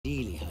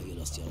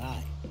lost your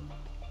eye.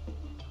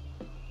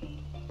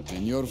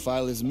 And your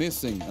file is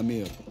missing,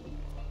 Amir.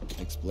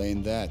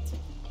 Explain that.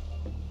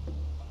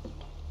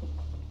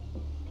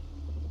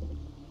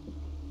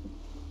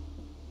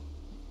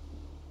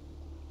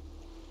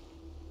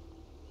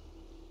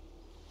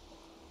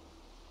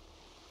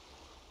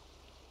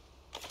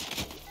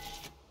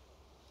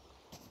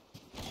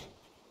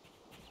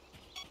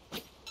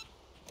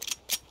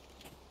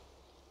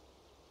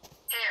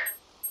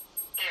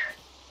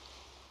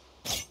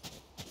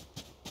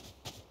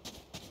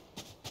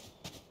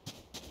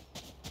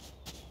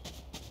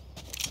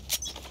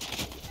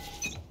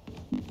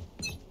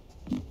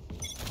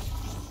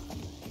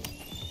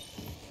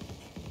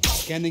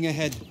 Scanning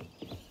ahead.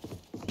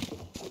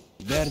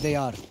 There they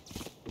are.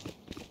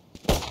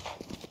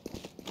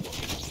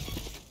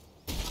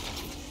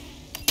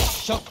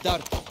 Shock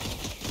dart.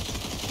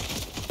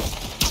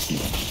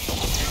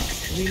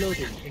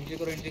 Reloading. Entry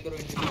karo, entry karo,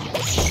 entry karo.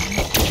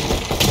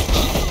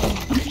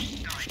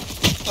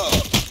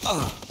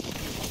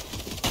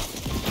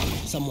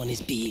 Someone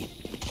is B.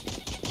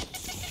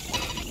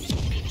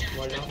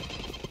 Wall down.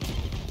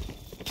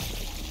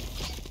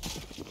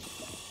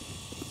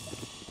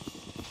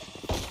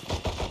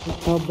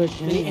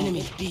 Many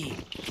enemies B.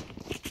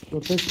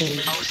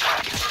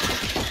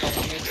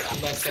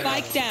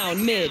 Spike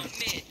down mid.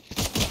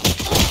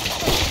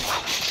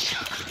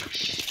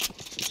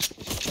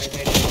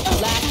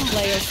 Last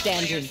player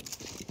standing.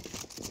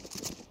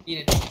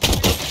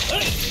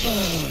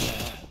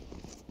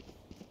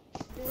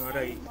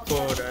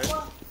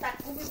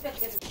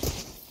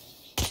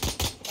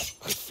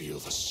 I feel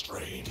the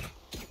strain.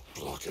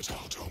 Block it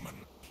out,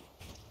 Omen.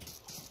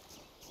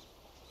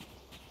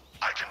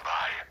 I can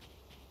buy.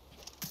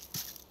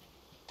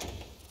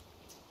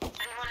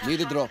 Need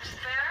a drop.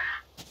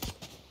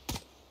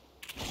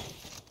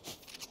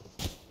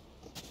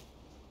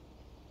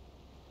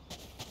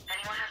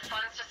 Anyone have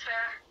funds to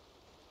spare?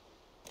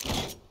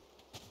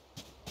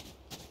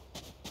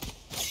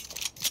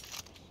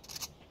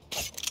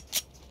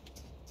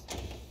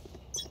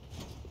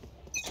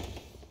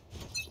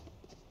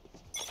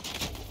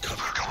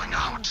 Cover going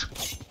out.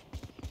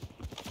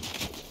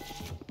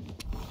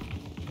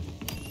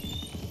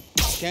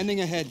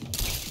 Scanning ahead.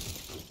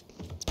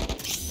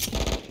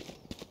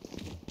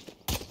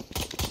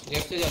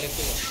 Left se ja.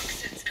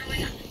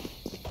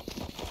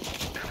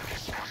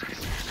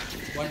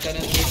 One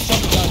tunnel. Left.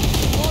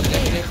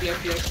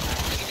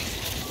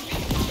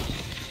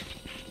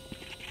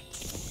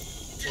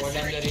 Wall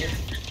down the rear.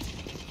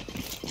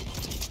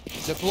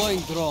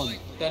 Deploying drone.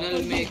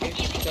 Tunnel में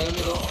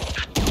दो.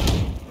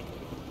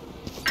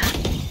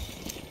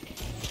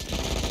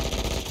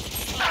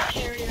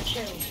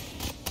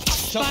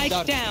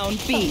 Spike down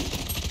B.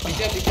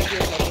 पीछे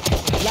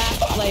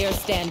Last player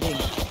standing.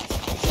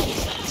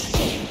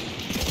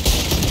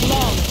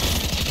 Long.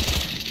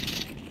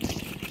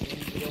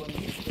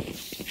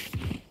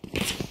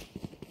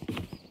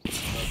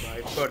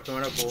 पर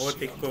तुम्हारा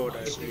बहुत ही code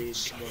है please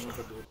बंद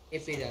कर दो ये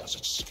पे जा Does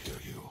it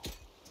scare you?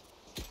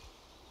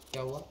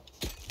 क्या हुआ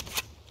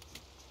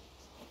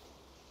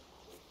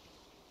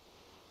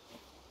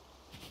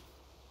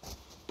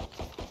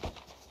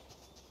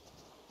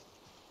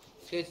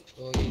शेष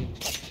ओ ये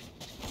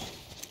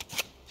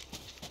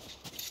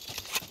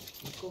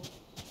इनको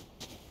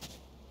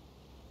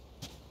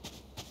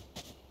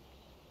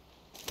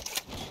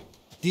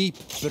Deep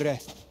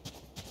breath.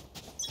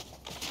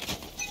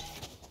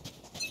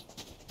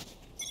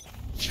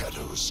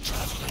 Shadows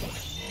traveling.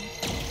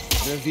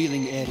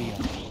 Revealing area.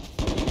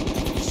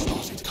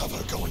 Spotted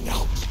cover going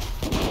out.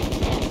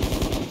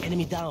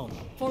 Enemy down.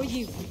 For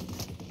you.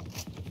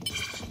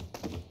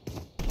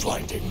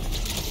 Blinding.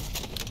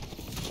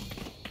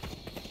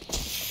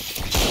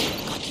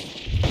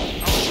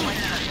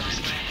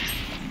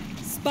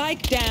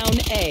 Spike down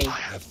A. I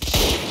have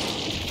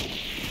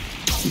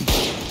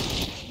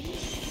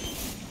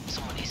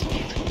Someone is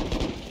mid.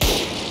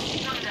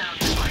 One down.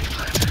 Spike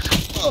planted.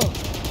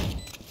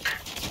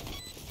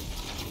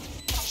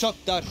 Shock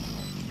dart.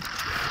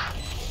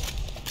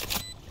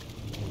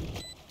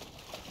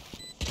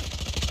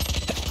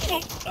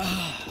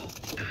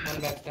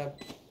 one backstab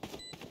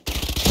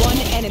One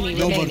enemy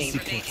No more remaining.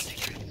 secrets.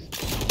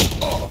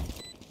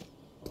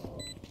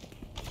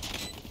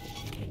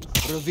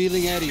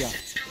 Revealing area.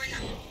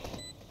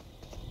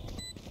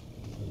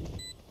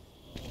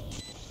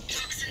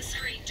 Toxin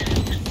screen.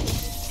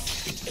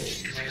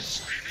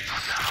 nice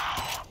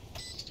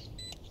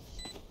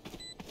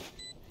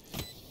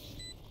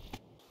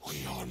We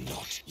are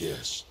not.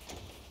 Yes.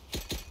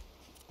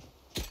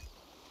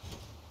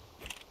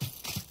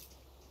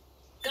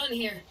 Gun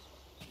here.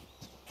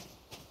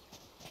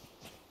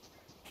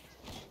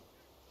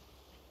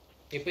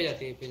 ये पे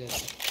जाते ये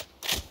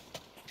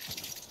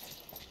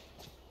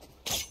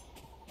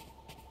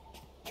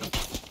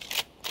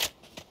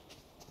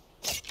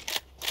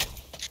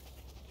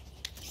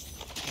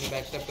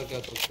backstep करके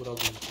आता हूँ पूरा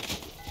घूम के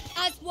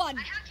As one.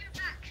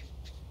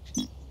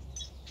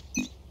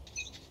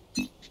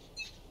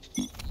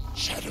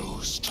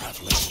 Shadows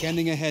traveling.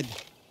 Scanning ahead.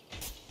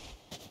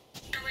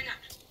 Going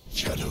up.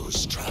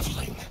 Shadows traveling.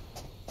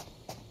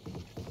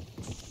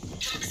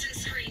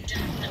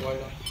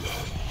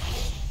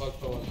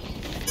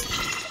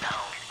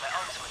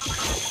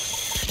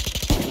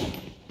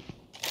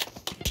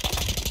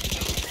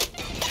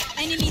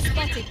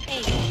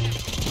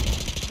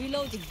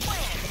 Reloading.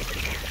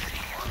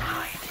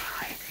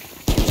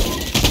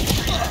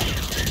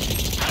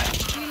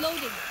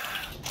 Reloading.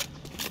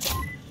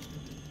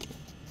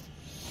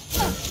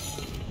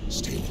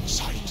 Still in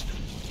sight.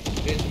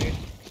 Wait.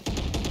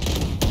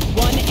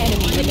 One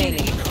enemy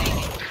remaining.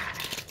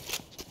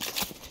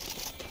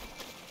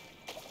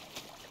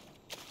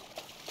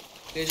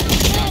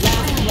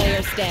 Last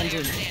player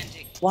standing.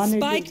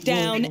 Spike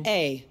down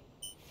A.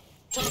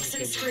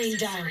 Toxin screen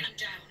down.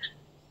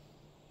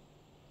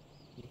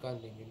 निकाल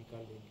लेंगे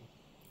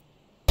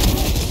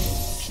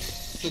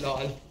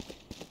फिलहाल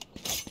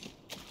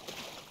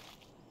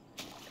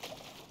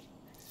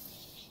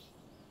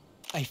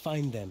I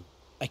find them.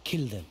 I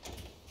kill them.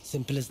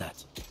 Simple as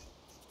that.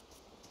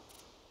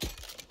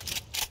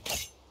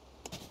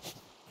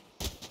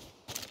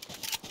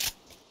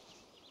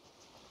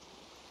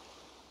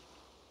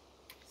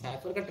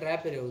 Cipher का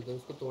trap है उधर,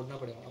 उसको तोड़ना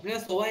पड़ेगा। अपने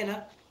पास सोवा है ना,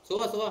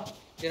 सोवा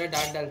तेरा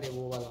डार्ट डाल दे,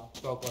 वो वाला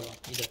चौक वाला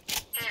इधर,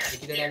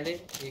 एक इधर डाल दे,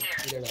 एक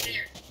इधर डाल दे,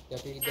 या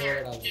फिर इधर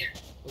वाला डाल दे,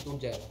 वो टूट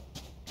जाएगा।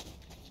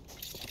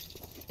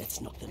 Let's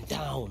knock them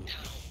down.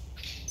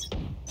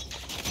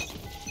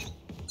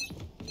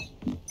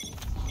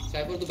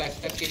 Cipher तो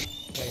बैकस्टैप के लिए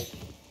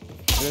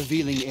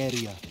Revealing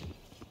area.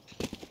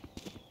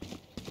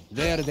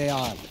 There they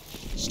are.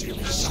 Still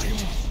in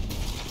sight.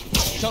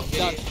 Shock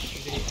dart.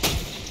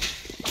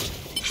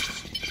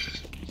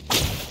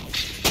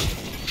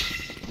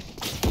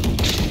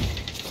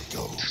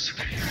 Go.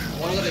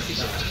 और अगर ऐसी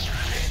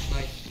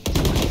nice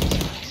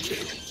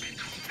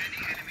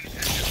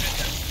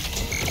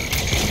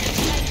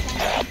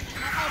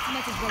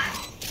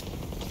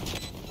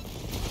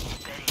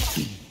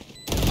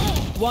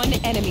One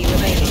enemy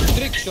remaining.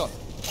 Trick shot.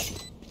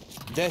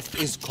 Death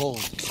is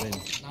cold,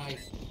 friend.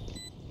 Nice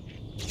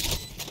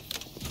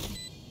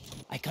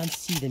I can't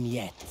see them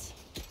yet,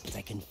 but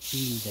I can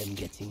feel them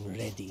getting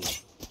ready.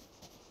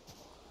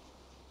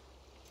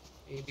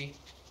 A B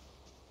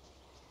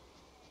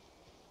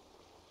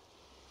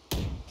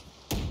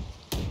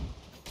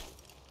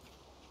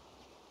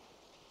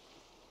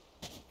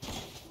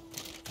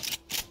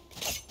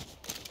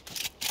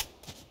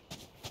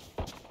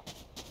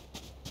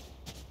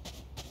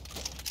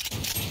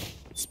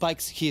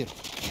Spikes here.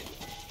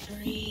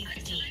 Breathe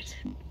deep.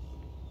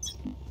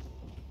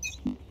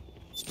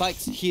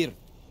 Spikes here.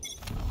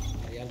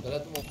 यार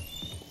गलत वो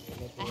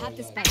I have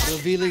the spike.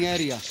 Revealing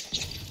area.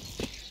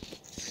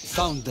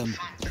 Found them.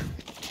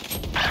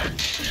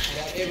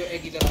 यार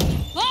एक इधर आ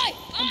Boy,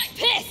 I'm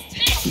pissed.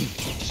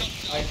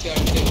 Right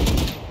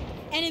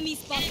Enemy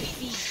spotted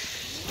B.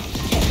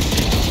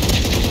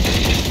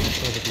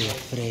 Probably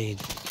afraid.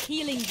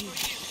 Healing you.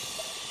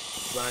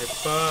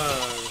 Viper.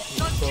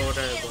 Eco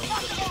है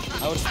बहुत.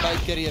 Our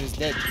spike carrier is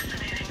dead.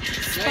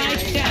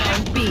 Spike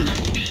down B.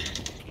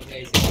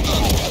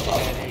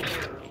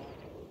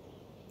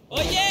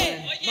 Oh yeah!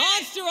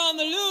 Monster on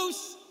the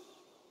loose!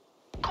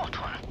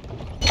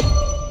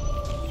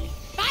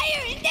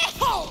 Fire in the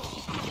hole!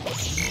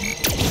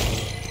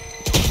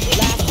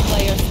 Last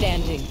player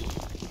standing.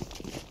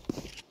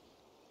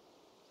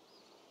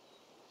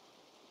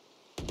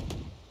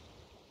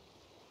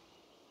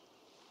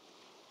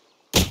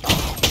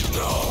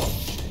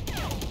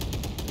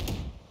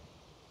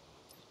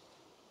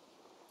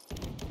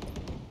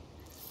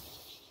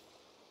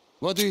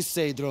 What do you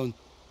say, drone?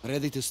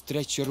 Ready to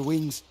stretch your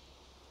wings?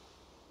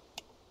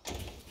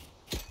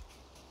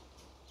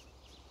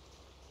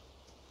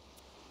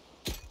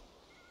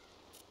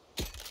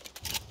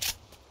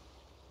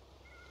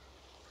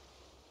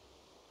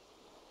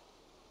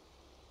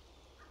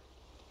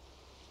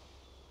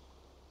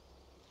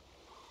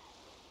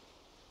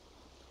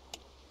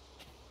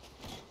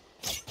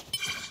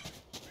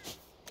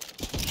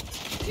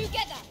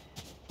 Together!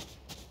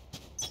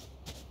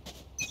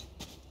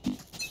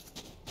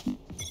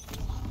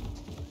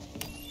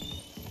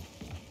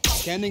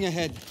 Scanning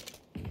ahead.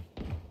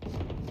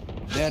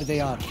 There they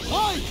are.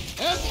 I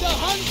am the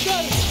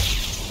hunter!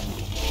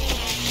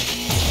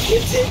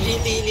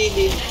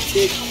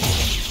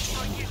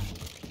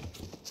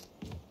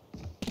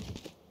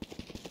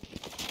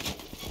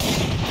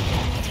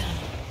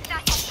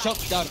 Shock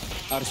dart.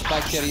 Our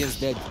spike carrier is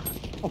dead.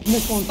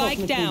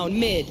 Spike down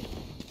mid.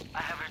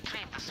 I have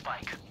retrieved the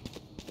spike.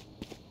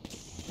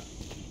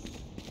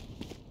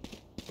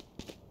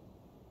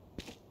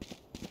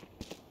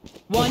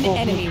 One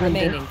enemy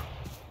remaining.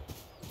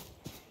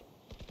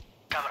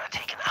 Camera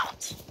taken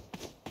out.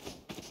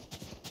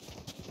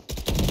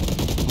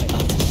 My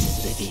ultimate is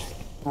ready.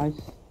 Nice.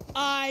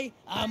 I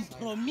am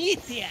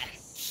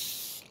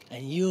Prometheus,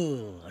 and you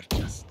are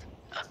just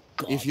a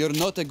god. If you're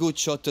not a good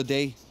shot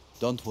today,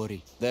 don't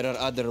worry. There are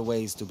other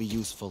ways to be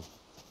useful.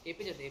 ए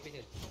पे चल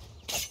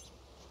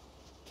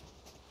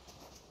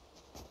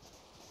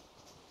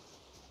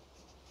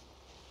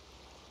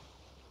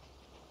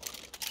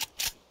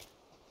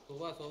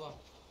सोवा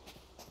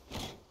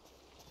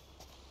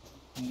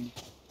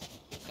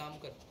एक काम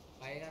कर,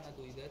 आएगा ना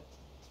तू इधर,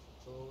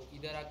 तो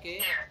इधर आके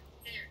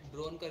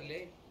ड्रोन कर ले,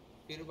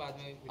 फिर बाद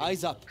में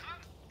Eyes up.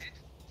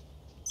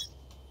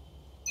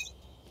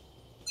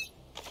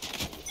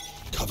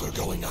 Cover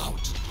going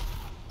out.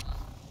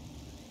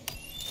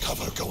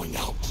 Cover going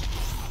out.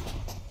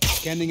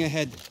 Scanning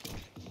ahead.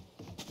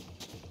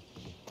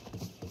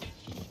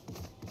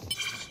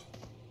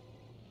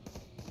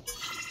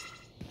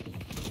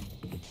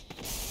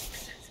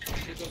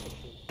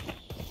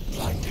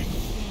 Blinding.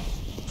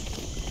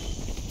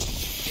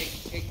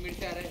 एक मिनट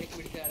से आ रहा है, एक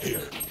मिनट से आ रहा है,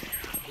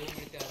 2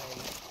 मिनट से आ रहा है।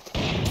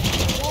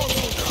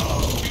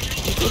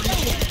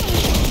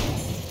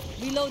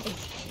 Reloading.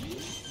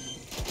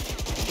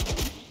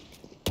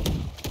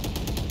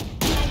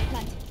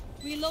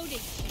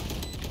 Reloading.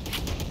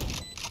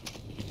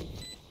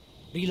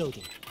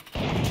 Reloading.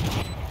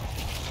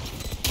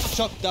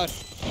 Shock dart.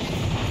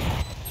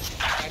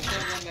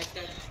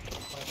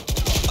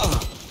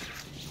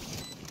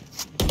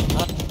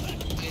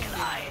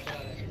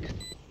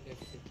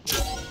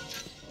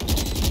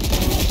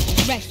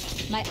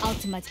 Rest. My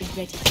ultimate is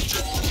ready.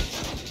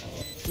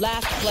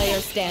 Last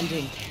player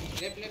standing.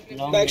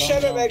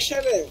 Backstab है,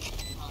 backstab है.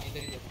 हाँ,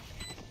 इधर इधर।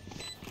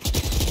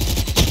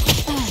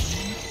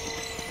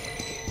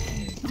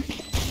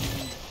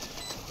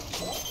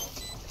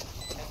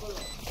 देखो,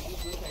 जो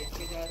 2 साइड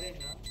पे जा रहे हैं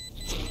ना,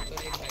 तो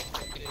एक साइड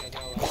पे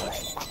लगा हुआ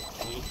है।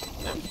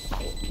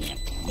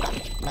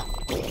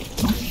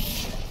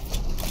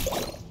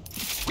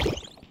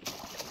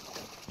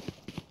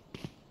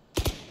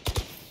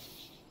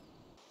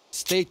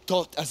 Stay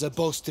taut as a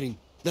bowstring.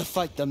 The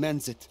fight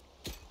demands it.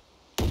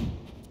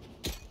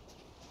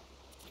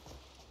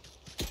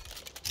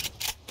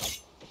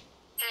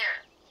 Here.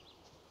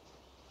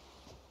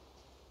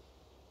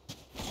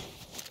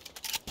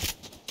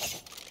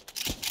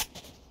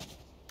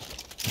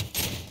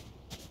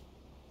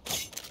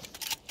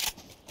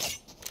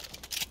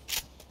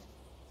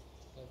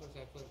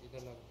 Cipher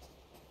इधर लगा।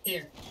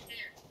 Here.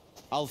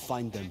 I'll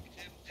find them.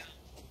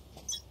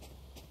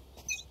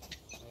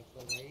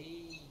 Cipher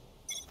भाई।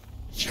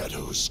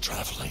 Shadows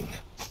traveling.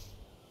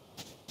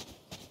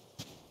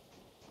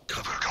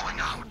 Cover going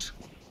out.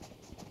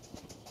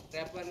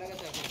 Trap पर लगा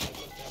साइफर,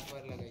 ट्रैप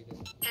पर लगा इधर।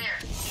 Here.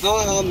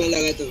 हाँ मैं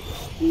लगा तो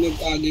मैं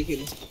आगे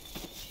खेला.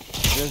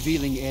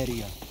 Revealing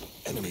area.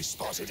 Enemy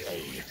spotted A.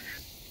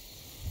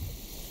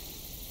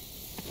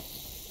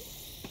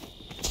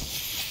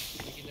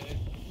 किधर है?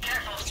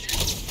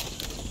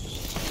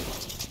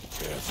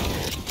 Careful.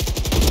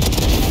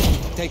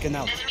 Taken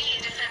out. Enemy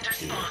defender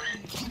spawn.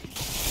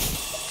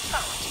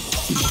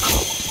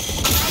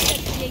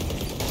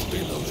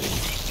 Reloading.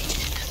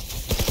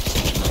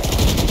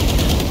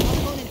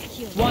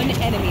 One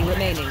enemy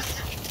remaining.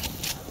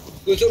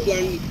 वो तो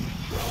blind.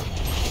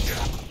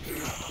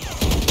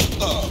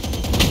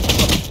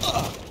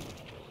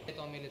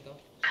 लेता हूँ, मैं लेता हूँ।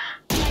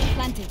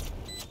 Planted.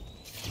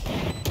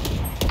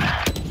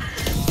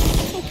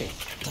 Okay,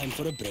 time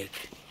for a break.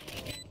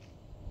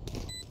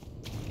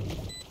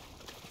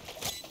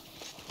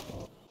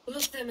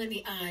 Look them in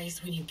the eyes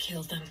when you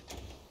kill them.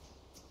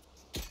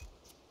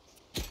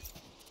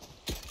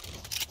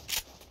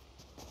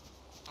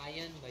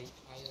 Ion भाई,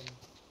 आयन।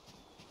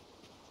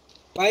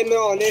 भाई मैं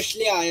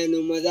honestly आया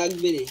हूँ, मजाक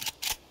भी नहीं.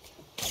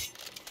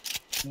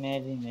 मैं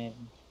भी मैं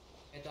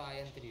तो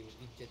आयन 3 हूँ,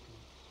 इज्जत में।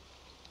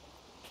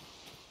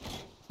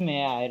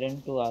 मैं आयरन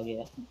 2 आ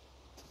गया.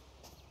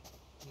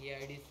 ये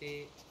आईडी से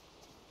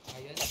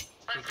आयन,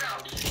 सेकंड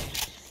आईडी से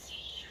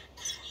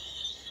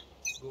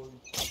गोल्ड।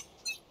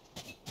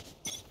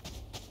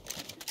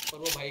 और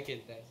वो भाई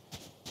खेलता है।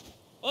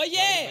 Oh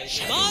yeah!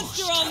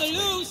 Monster on the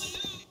loose!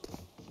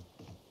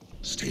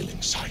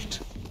 Stealing sight.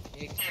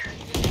 एक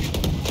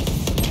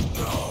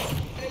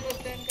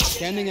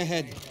Scanning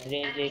ahead.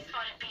 Red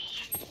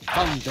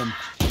Found them.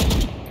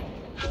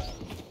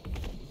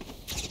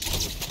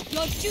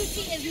 Your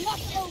duty is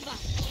not over.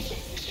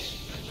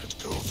 Let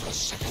go for a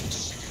second.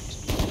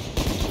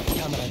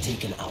 Camera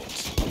taken out.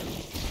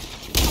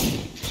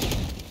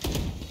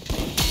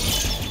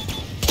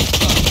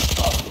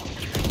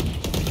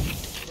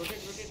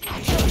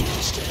 Carry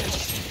instead.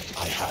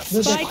 I have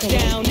Spike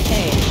down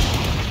A.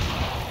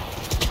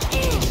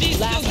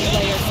 Last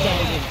player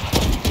standing.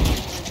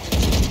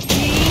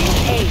 Team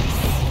Ace.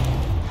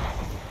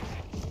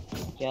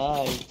 क्या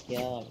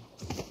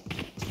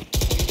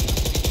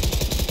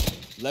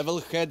Level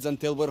heads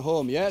until we're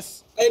home,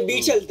 yes? अरे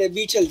B चलते.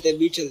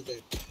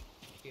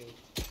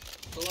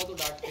 तो वो तो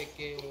डांट फेंक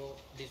के वो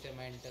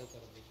डिसमेंटल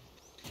कर देगी।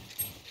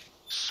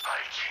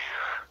 spike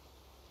here.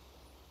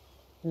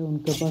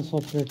 उनके पास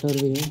ऑपरेटर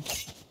भी है.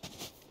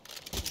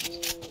 वो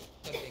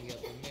कर देंगे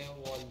अपन, मैं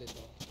वॉल देता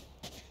हूँ।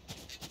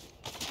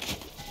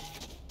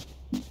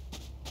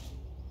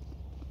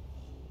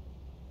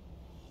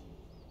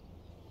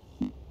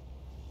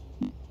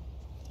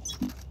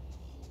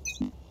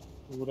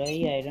 पूरा ही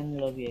आयरन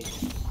लॉबी है.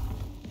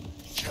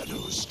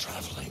 Shadows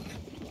traveling.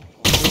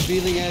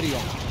 Revealing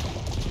area.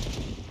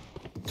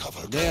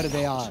 Cover There going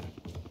they out. are.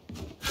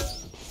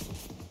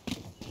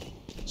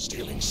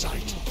 Stealing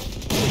sight.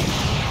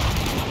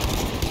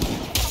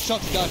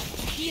 Shock dart.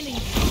 Healing.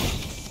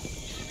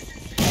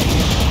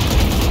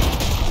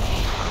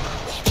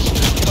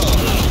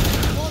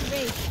 Wall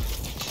raised.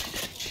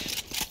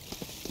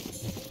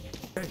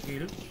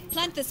 Heal.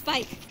 Plant the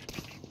spike.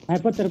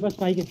 Hyper तेरे पास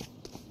स्पाइक है।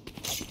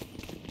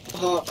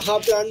 हाँ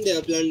प्लान दिया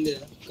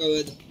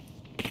कवर दो।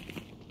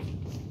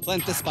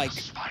 Plant the spike.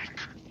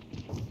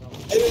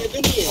 अरे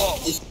वेपन नहीं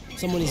है।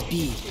 Someone is B.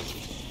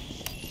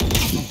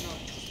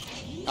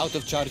 Out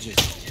of charges.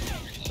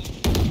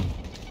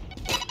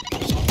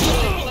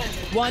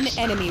 One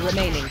enemy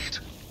remaining.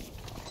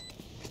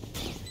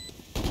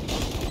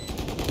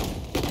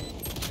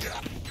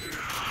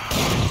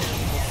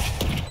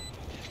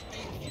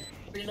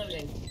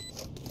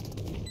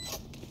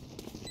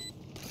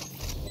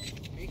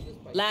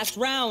 Last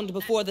round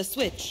before the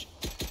switch.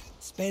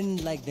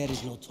 Spend like there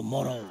is no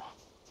tomorrow.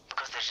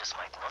 Because there just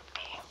might not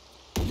be.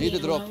 Need a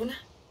drop.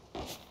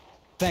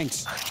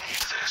 Thanks. I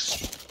need this.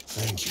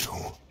 Thank you.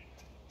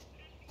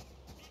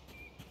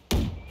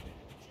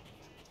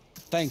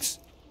 Thanks.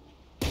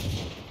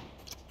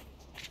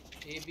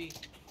 AB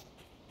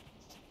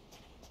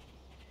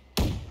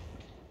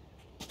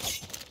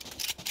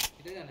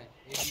किधर जाना है?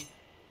 AB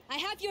I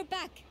have your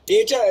back.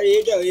 ये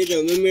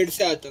जाओ मैं mid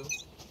से आता हूँ।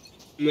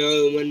 मैं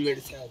वुमन मिड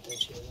से आता हूँ।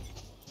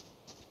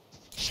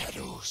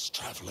 Shadows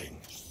traveling.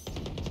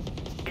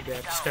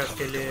 बैक स्टैक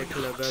के लिए एक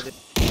लगा दे।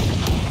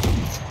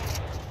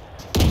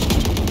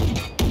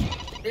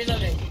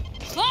 Reloading.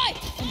 Hi!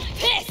 I'm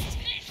pissed!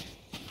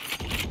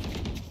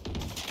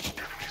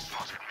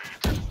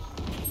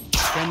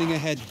 Scanning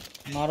ahead.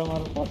 मारो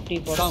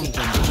 40 Count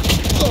them.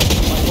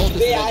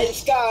 बे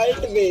इसका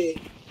अल्ट बे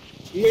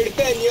मिड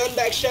पे नियॉन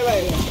बैकस्टैब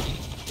आएगा।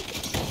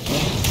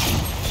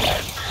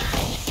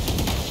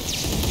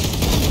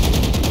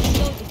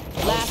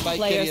 Last Spike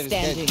player carrier is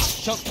dead. standing.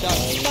 Shot down.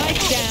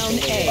 Spike down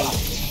A.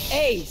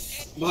 Ace.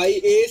 भाई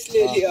एस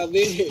ले लिया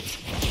बे।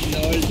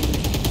 लॉल।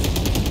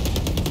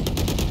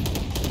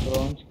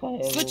 ब्रॉन्ज का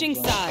है। Switching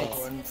sides.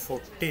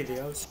 140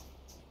 दिया उस।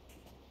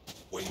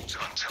 Wait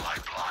until I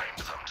blind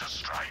them to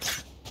strike.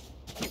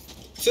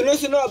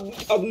 सुनो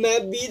अब मैं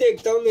बी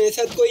देखता हूँ। मेरे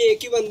साथ कोई एक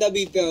ही बंदा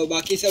बी पे हो,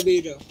 बाकी सब ए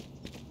रहो।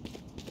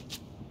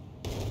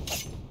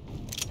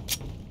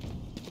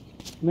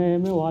 मैं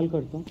वॉल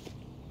करता हूँ।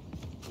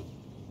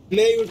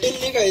 मैं यूटिल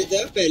नहीं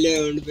करता पहले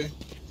राउंड पे।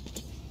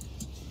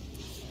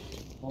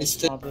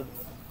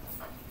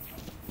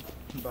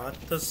 बात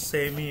तो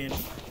सेम ही है।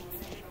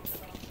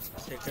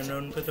 सेकंड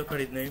राउंड पे तो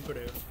खरीदना ही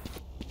पड़ेगा।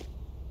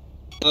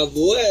 हाँ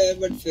वो है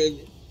बट फिर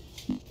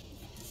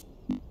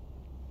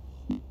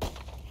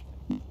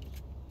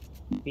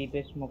बी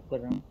पे स्मोक कर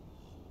रहा हूँ।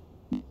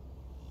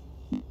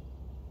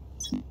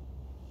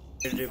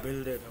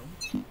 रिबिल दे रहा हूँ।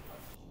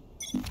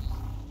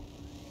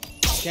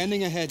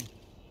 Scanning ahead.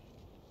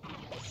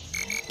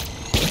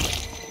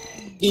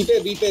 बी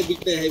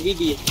पे heavy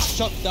B.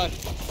 Shot dart.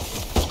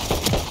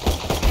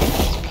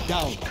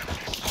 Down.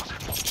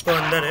 तो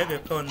अंदर है,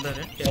 देखो अंदर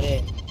है क्या? अरे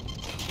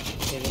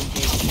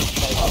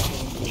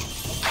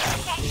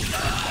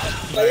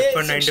अरे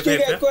 95 60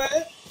 पे को है।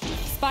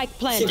 Spike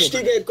planted.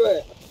 60 को है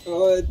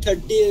और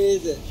 30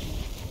 एज है।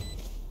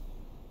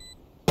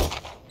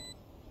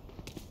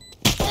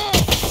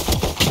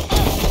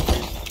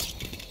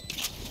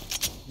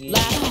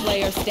 Last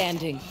player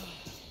standing.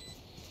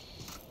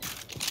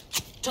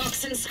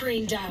 Toxin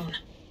screen down.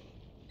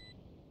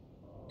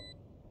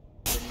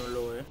 दोनों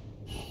लो है।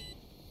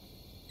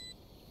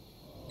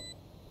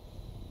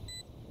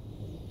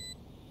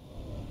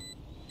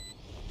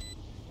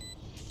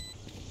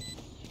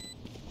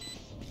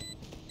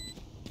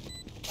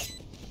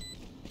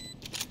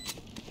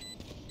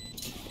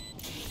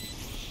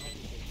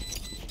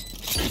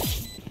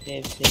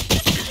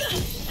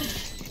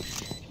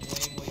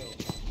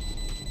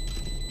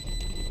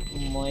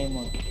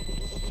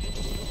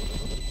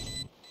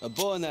 A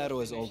bow and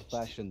arrow is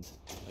old-fashioned,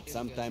 but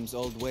sometimes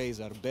old ways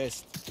are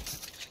best.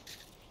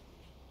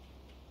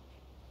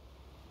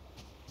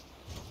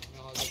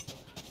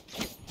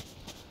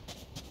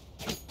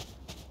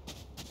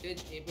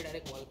 ए पे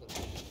डायरेक्ट कॉल करो।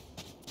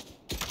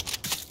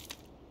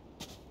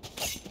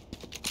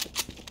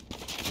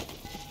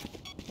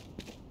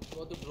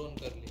 वो तो ड्रोन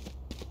कर ले।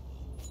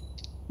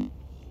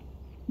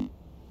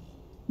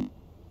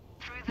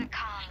 Through the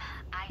calm,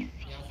 I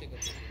see. यहाँ से कर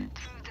ले।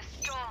 Through the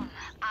storm,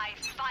 I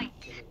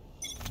fight.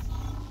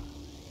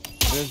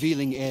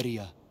 Revealing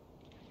area.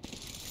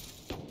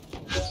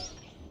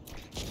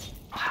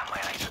 I have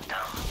my eyes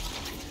down.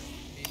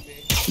 B पे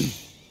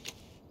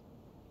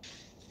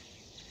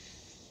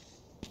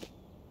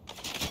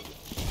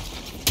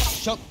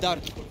Shot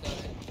dart.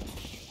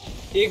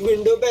 एक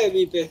विंडो पे है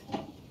बी पे।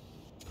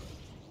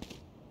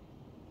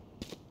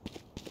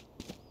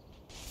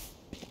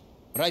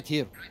 Right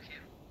here.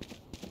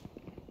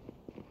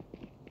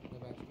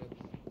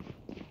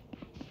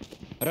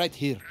 Right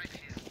here.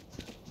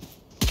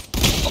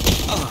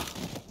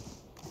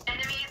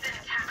 Enemies and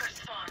attackers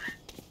spawn.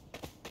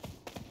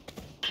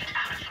 Get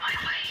out of my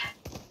way.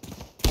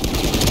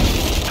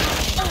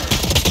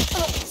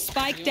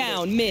 Spike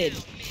down mid.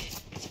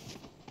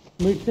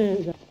 Mid से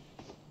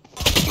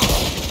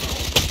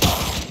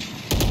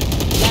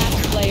Last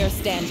player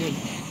standing.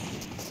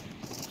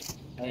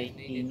 भाई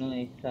तीनों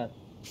एक साथ।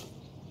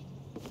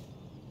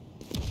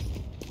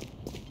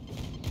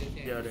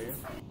 जा रहे हैं।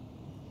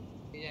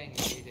 ये जाएंगे।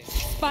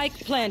 Spike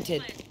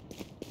planted.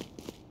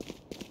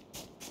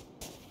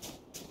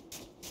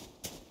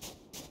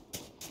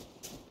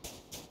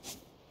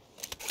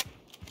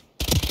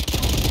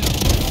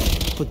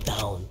 Put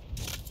down.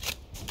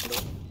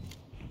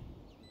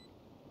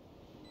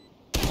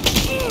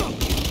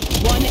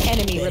 One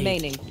enemy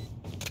remaining.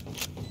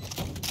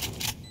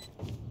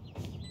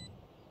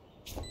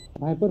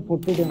 Viper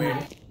 40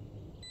 damage.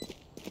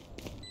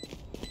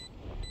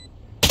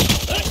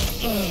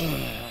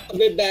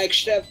 अबे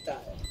बैकस्टैप था.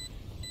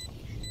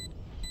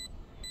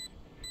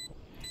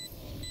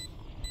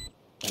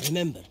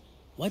 Remember,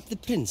 wipe the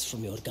prints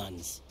from your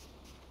guns.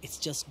 It's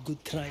just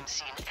good crime.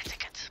 Scene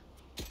etiquette.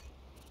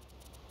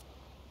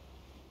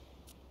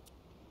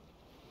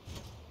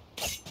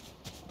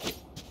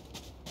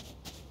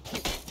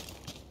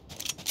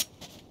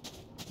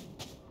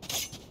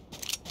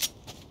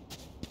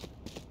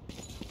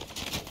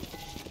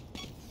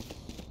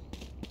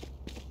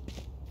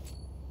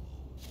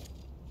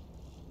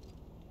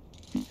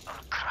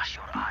 I'll crush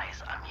your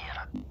eyes,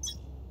 Amira.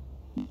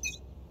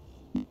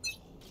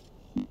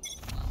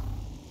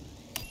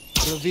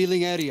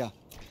 Revealing area.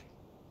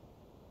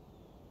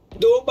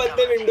 दो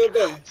बंदे विंडो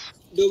पे है.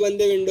 दो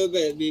बंदे window पे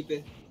है बी पे.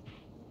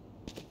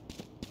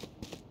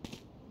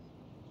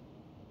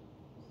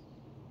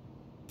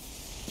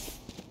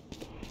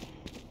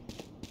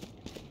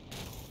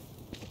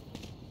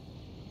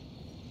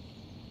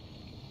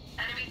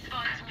 Enemy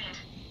spotted mid.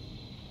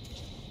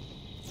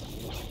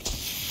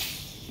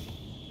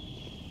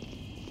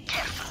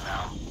 Careful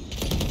now.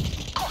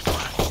 Go for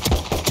it.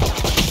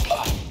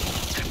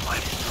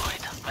 Tripwire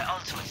destroyed. My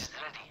ultimate is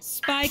ready.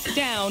 Spike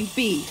down B.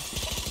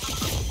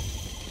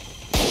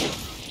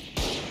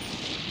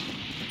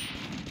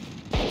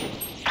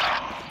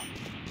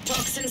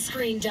 Toxin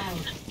screen down.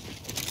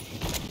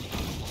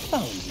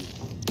 Found you.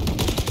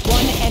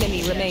 One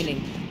enemy remaining.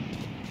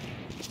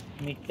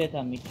 Mid पे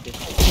था मिड पे.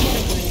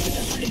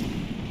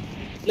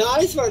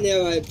 नाइस वन है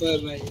wiper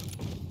भाई.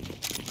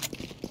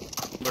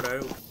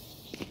 बढ़ाओ.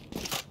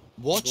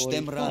 Watch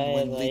them run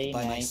when Bye, lit by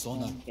bye, my nice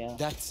sonar. one, yeah.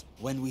 That's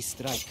when we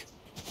strike.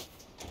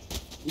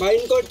 भाई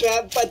इनको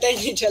trap पता ही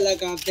नहीं चला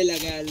कहाँ पे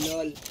लगा है.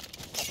 लॉल.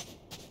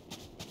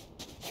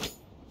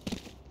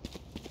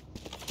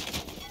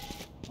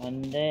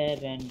 अंदर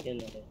रन के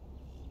लगे.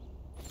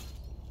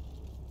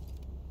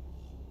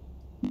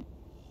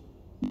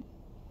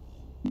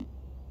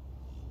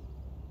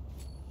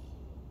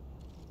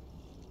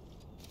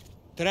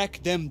 Track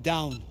them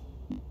down.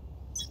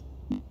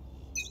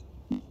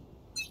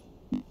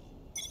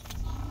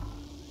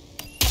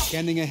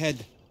 Scanning ahead.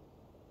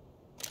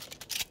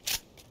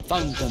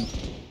 Found them.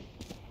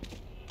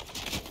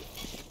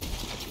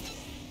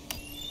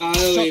 आ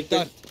गए वहीं Shot पे.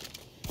 that.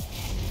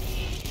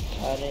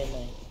 अरे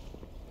नहीं.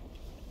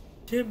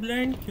 ये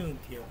ब्लाइंड क्यों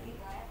किया भाई?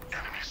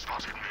 Enemy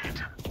spotted mid.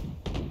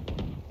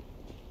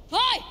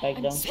 Spike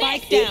down.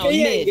 Spike ये down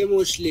कहीं आएंगे mid.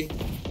 Mostly.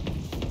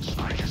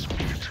 Spike is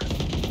mid.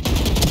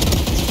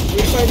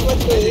 Mid fight मत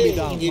ले. Enemy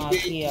down. ये पे.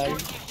 माफी यार.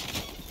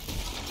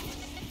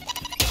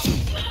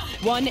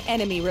 One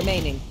enemy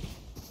remaining.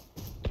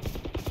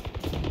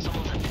 Some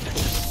of the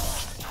defenses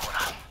lost.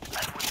 Nora,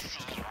 I will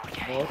see you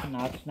again. बहुत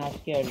नाच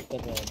के अल्ट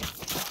कर रहा है.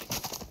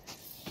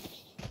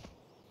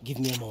 Give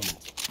me a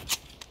moment.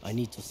 I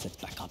need to set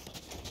back up.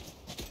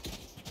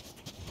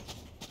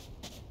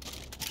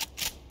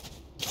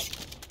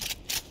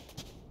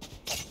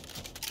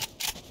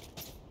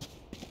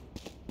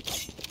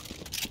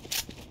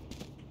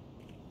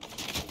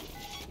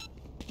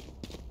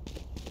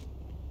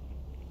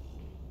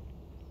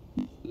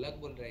 लग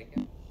बोल रहा है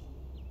क्या?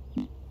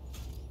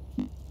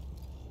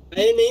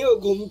 अरे नहीं वो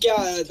घूम के आ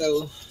रहा था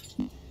वो.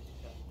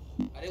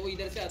 अरे वो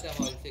इधर से आता है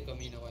हॉल से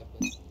कमीना वाइपर.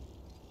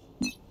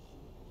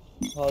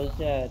 हॉल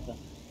से आया था.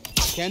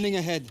 Scanning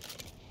ahead.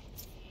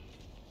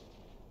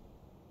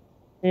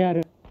 यार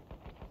ए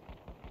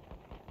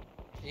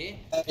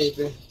यहीं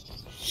पे.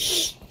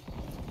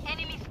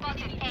 Enemy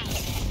spotted A.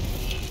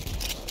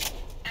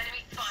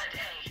 Enemy spotted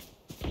A.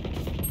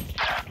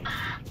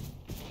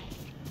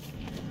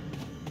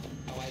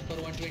 Wiper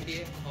 120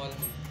 है हॉल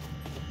में.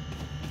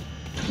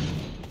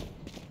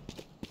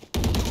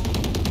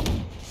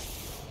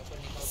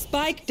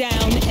 Spike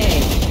down A.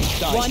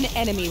 One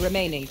enemy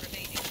remaining.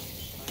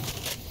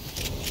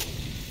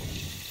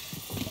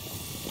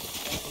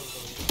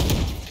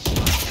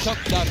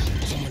 Shot that.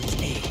 Someone's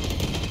A.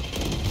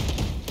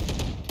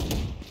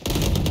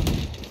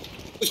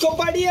 उसको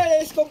पढ़िए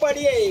इसको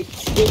पढ़िए.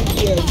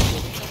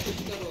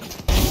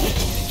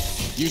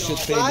 You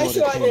should pay nice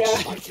more one यार.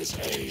 attention. Spike is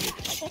A.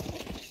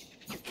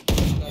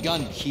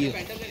 Gun here.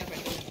 Paintal लेना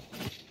Paintal.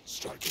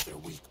 Strike at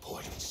their weak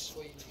points.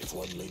 If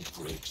one link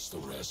breaks, the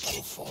rest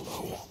will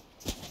follow.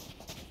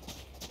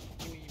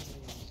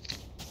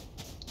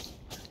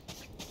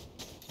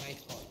 Nice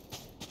call.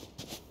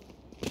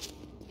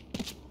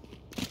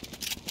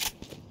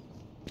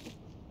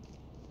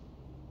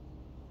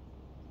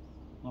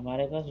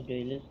 हमारे पास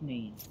dualist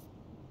नहीं है.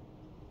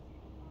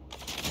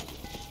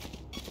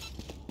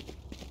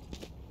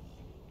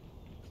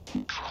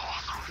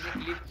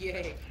 Click किया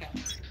है क्या?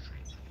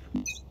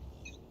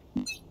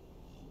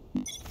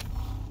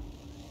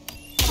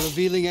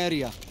 Revealing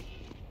area.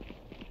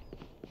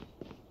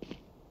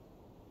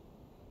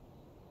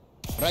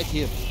 Right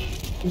here.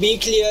 B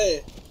clear है,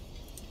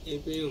 ये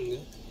पे ही होंगे।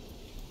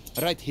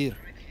 Right here.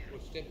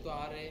 स्टेप तो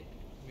आ रहे हैं।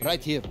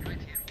 Right here.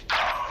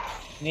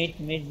 Mid,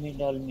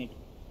 all mid.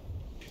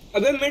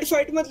 अबे मिड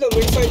फाइट मत लो,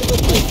 मिड फाइट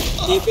मत लो,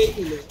 ये पे ही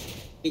खेलो।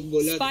 एक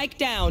बोला Spike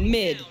down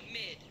mid.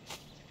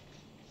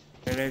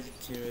 मैंने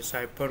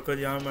साइपर को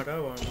जहाँ मारा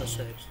वहाँ पर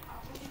शायद।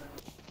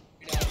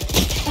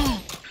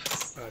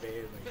 अरे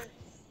भाई।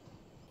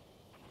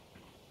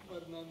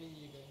 वरना नहीं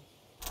ये गए।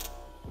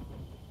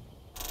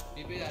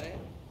 ये पे जा रहे हैं,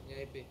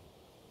 यहीं पे।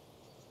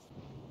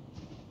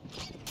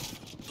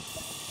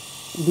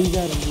 दी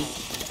जा रही है।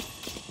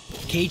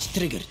 Cage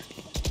triggered.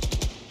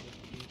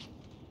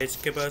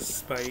 इसके पास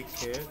स्पाइक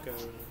है, क्या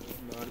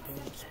मार दूँ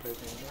स्पाइक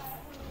है।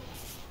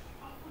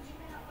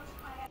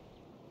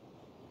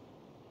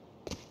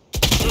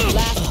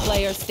 Last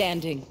player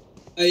standing.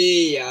 अरे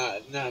यार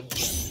ना।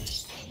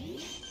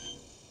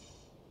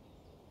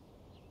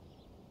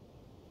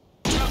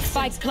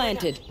 Spike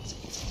planted.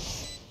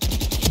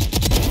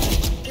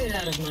 Get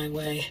out of my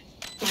way.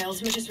 My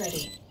ultimate is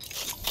ready.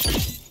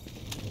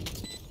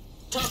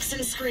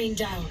 Toxin screen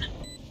down.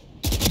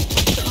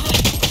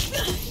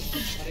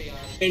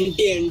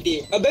 Anti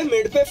अबे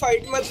मिड पे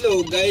फाइट मत लो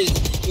गाइस,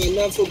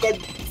 वरना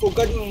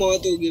फुकट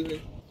मौत होगी फिर।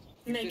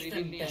 Make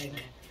them beg.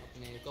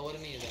 कवर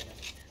नहीं है ज़्यादा।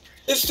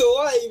 तो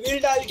सोवा इविल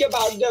डाल के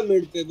भाग जा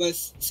मिड पे, बस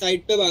साइड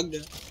पे भाग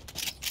जा।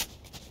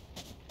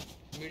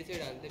 मिड से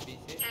डालते बीच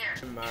से।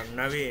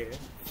 मारना भी है।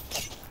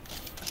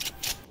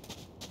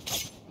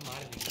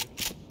 मार देंगे।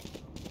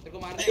 तेरे को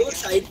मारना अरे वो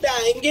साइड पे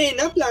आएंगे ही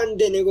ना प्लांट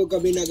देने को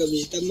कभी ना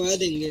कभी, तब मार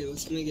देंगे,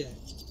 उसमें क्या है।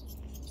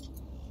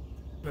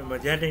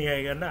 मजा नहीं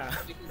आएगा ना।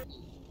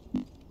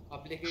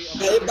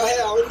 अरे भाई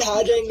राउंड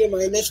हार जाएंगे,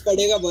 माइनस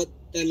पड़ेगा बहुत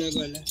खतरनाक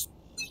वाला।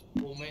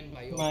 ओमेन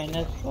भाई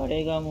माइनस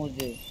पड़ेगा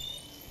मुझे।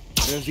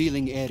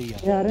 Revealing area.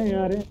 यार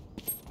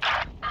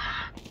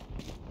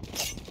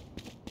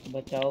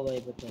बचाओ भाई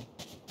बचाओ।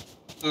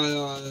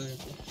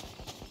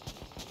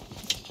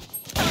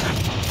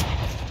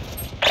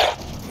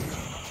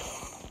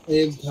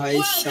 ए भाई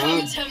साहब।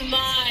 Welcome to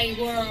my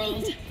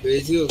world.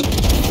 भेजियो।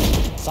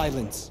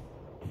 Silence.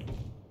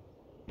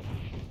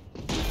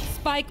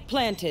 Spike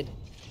planted.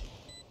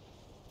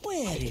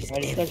 Where is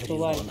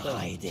everyone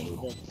hiding?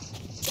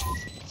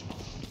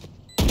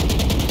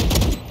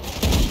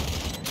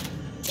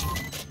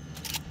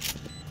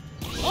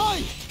 I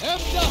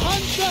am the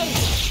hunter.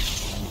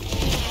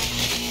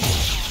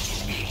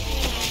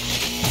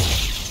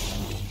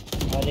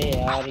 अरे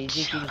यार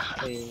इजी किल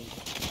पे।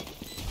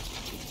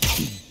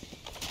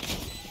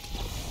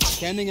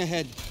 Scanning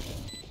ahead.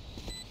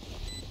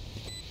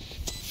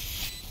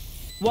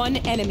 One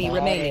enemy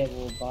remaining.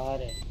 वो बाहर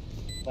है।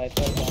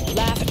 वाइपर बाहर।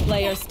 Last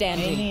player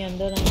standing. नहीं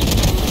अंदर।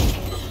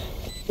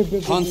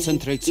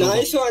 Concentrate.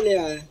 नाइस वन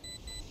यार,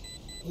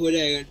 हो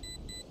जाएगा।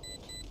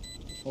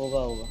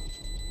 होगा।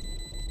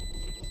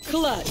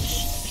 Clutch.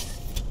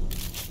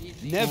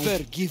 Never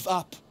give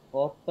up.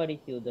 Of पड़ी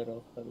थी उधर,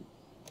 ऑफ पड़ी।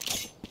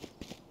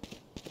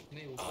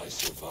 I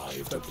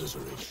survived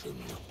obliteration.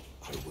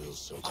 I will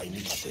so. I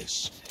need this.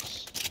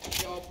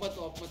 Of मत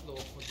लो,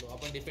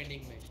 अपन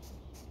डिफेंडिंग में।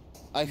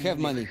 I have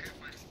money.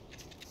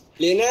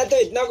 लेना है तो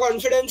इतना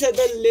कॉन्फिडेंस है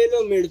तो ले लो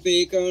मिड पे,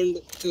 एक राउंड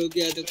तो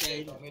क्या तो क्या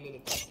ही।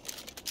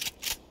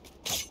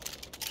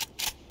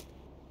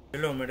 ले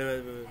लो, मेरे पास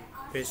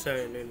पैसा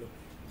है, ले लो।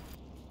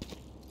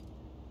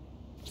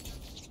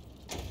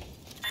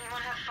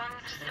 Anyone have fun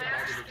with the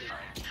stairs?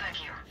 Thank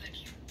you.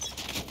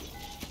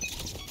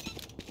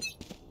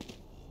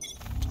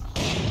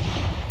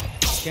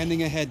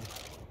 Scanning ahead.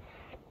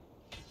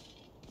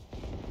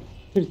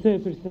 फिर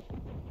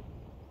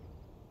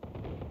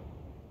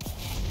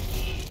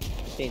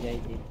से गई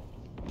थी।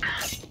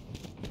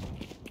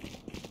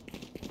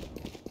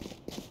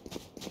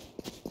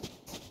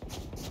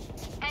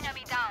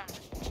 Enemy down.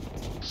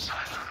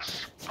 Silence.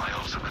 My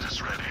ultimate is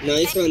ready.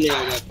 Nice one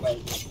यार आपका।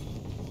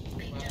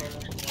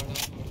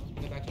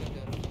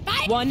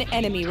 One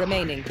enemy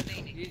remaining.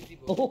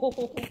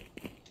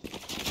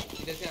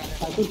 इधर से आ रहा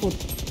है।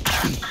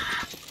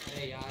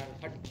 अरे यार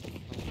हट।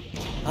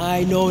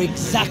 I know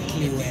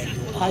exactly where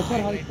you are. Hyper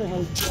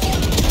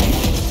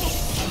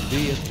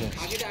Be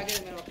advised. आगे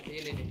मेरा ये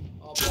ले।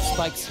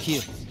 Spikes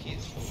here.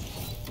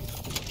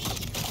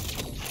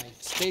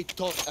 Stay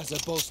taut as a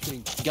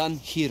bowstring. Gun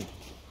here.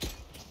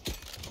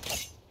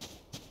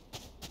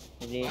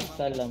 Race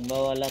का लंबा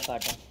वाला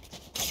काटा।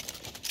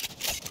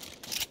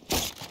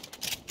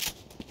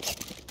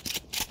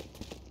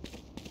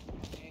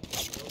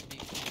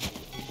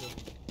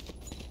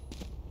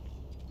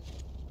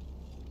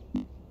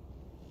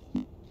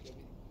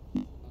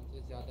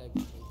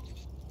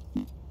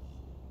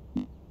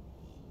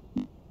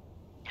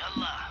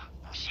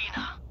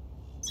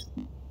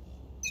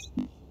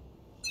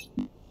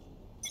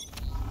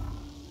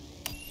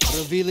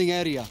 Revealing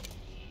area.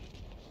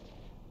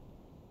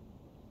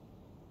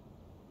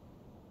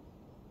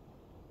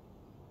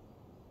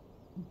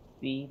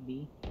 B.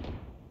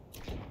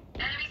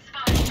 Enemy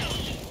spotted.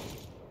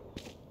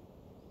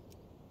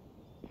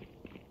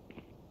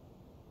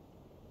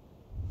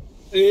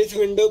 इस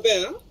विंडो पे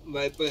है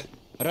वाइपर.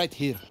 Right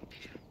here.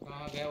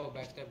 कहाँ गया वो?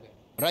 बैक स्टेप गया.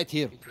 Right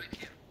here.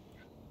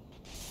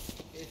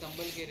 ये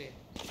संभल के रे.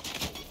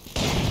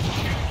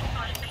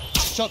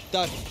 Shot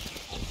done.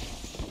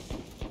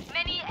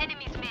 Many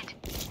enemies mid.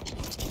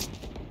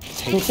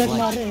 Rotate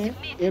मारे हैं,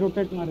 ये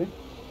रोटेट मारे.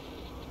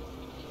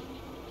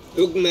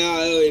 रुक मैं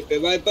आया हूँ ये पे.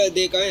 वाइपर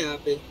देखा है यहाँ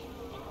पे.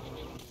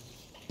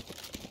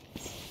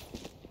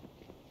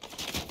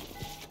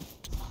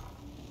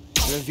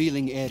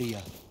 Revealing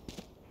area.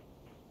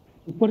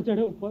 ऊपर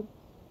चढ़े ऊपर.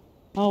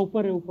 हाँ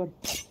ऊपर है ऊपर.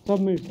 सब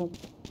मिड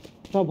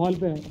सब हॉल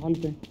पे है हॉल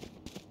पे.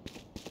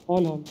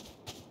 All hall.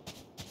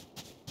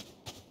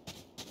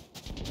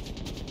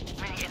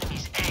 Many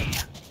enemies A.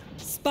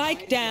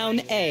 Spike down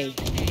A.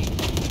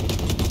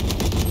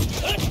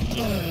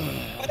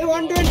 अरे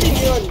 120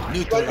 neon.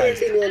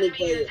 120 neon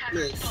ऊपर है.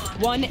 Nice.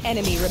 One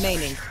enemy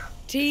remaining.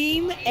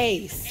 Team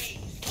Ace.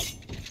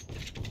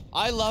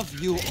 I love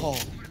you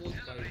all.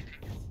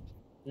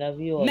 Love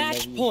you all.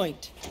 Match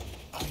point.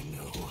 I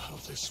know how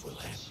this will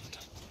end.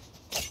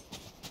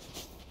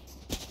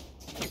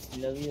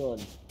 Love you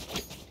all.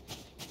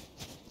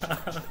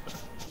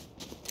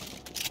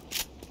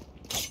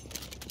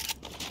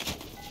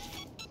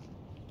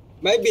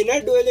 भाई बिना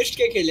duellist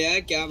के खेले यार,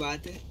 क्या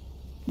बात है.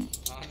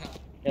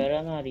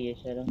 शर्म आ रही है,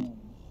 शर्म आ रही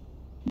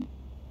है.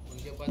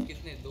 उनके पास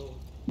कितने? दो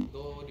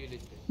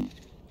ड्यूलिस्ट थे.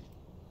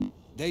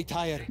 They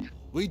tire.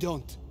 We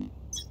don't.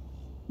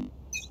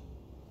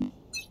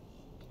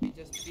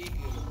 Just speak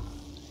you.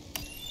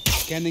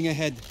 Scanning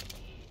ahead.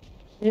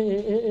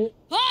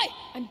 Hi!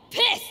 I'm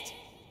pissed!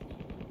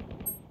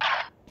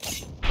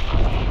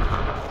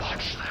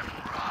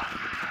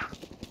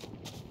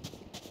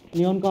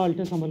 Neon का अल्ट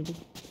है संभल के.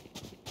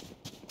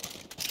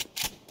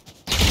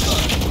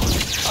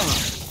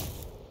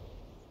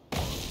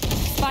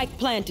 Spike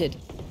planted.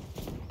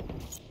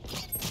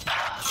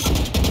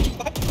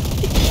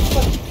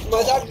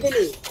 मजाक भी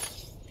नहीं.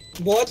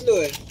 बहुत लो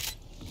है.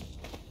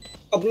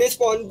 अपने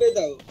स्पॉन पे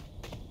था वो.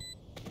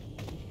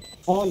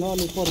 हॉल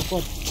ऊपर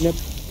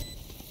लेफ्ट.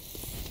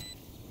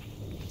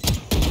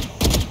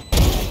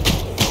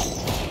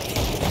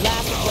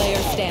 Last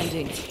player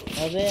standing.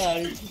 अबे यार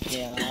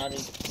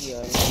इसकी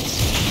यार.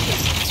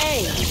 A.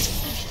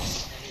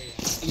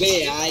 अबे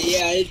यार ये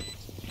अल्ट.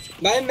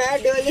 भाई मैं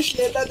डुएलिस्ट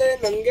लेता तो ये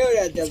नंगे हो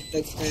जाते अब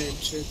तक.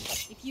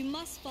 If you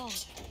must fall,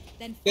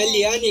 then मैं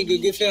लिया नहीं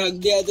क्योंकि फिर हक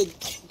दिया तो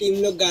टीम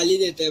लोग गाली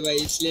देते हैं भाई,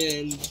 इसलिए.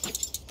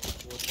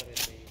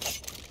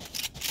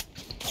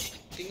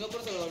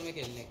 सिंगापुर सर्वर में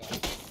खेलने का.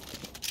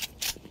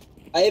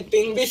 अरे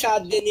पिंग भी साथ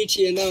देनी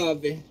चाहिए ना वहाँ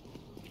पे.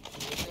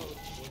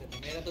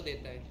 मेरा तो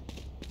देता है.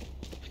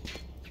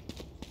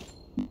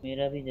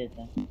 मेरा भी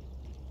देता है.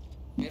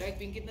 मेरा एक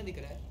पिंग कितना दिख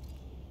रहा है?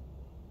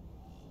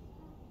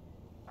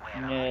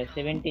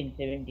 17.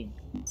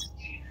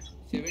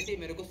 70.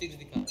 मेरे को 6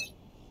 दिखा रहा है.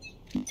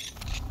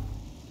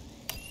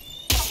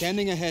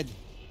 Scanning ahead.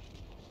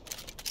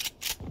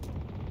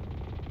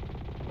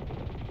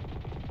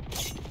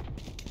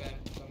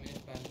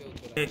 स्पैम पे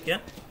उतर. ये क्या?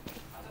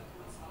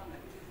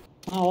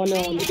 हाँ ऑल है.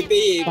 ए पे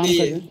ही काम कर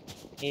रहे हैं.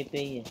 ए पे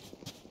ही है.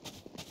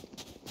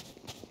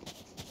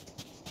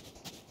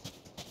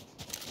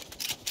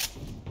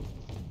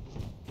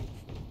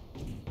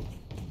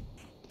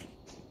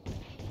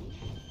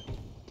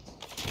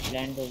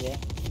 लैंड हो गया.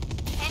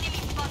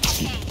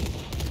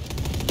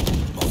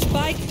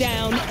 Spike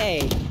down A.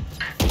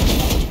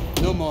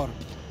 No more.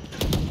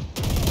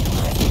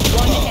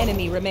 One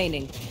enemy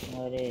remaining.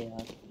 अरे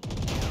यार.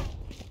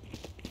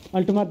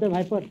 अल्ट मार दे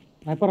वाइपर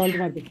अल्ट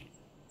मार दे.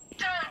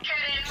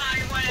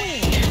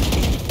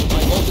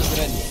 My ult is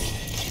ready.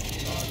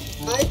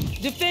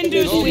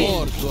 Defenders No win.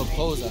 more to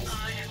oppose us.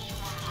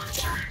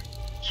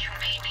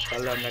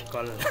 Call on that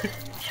call.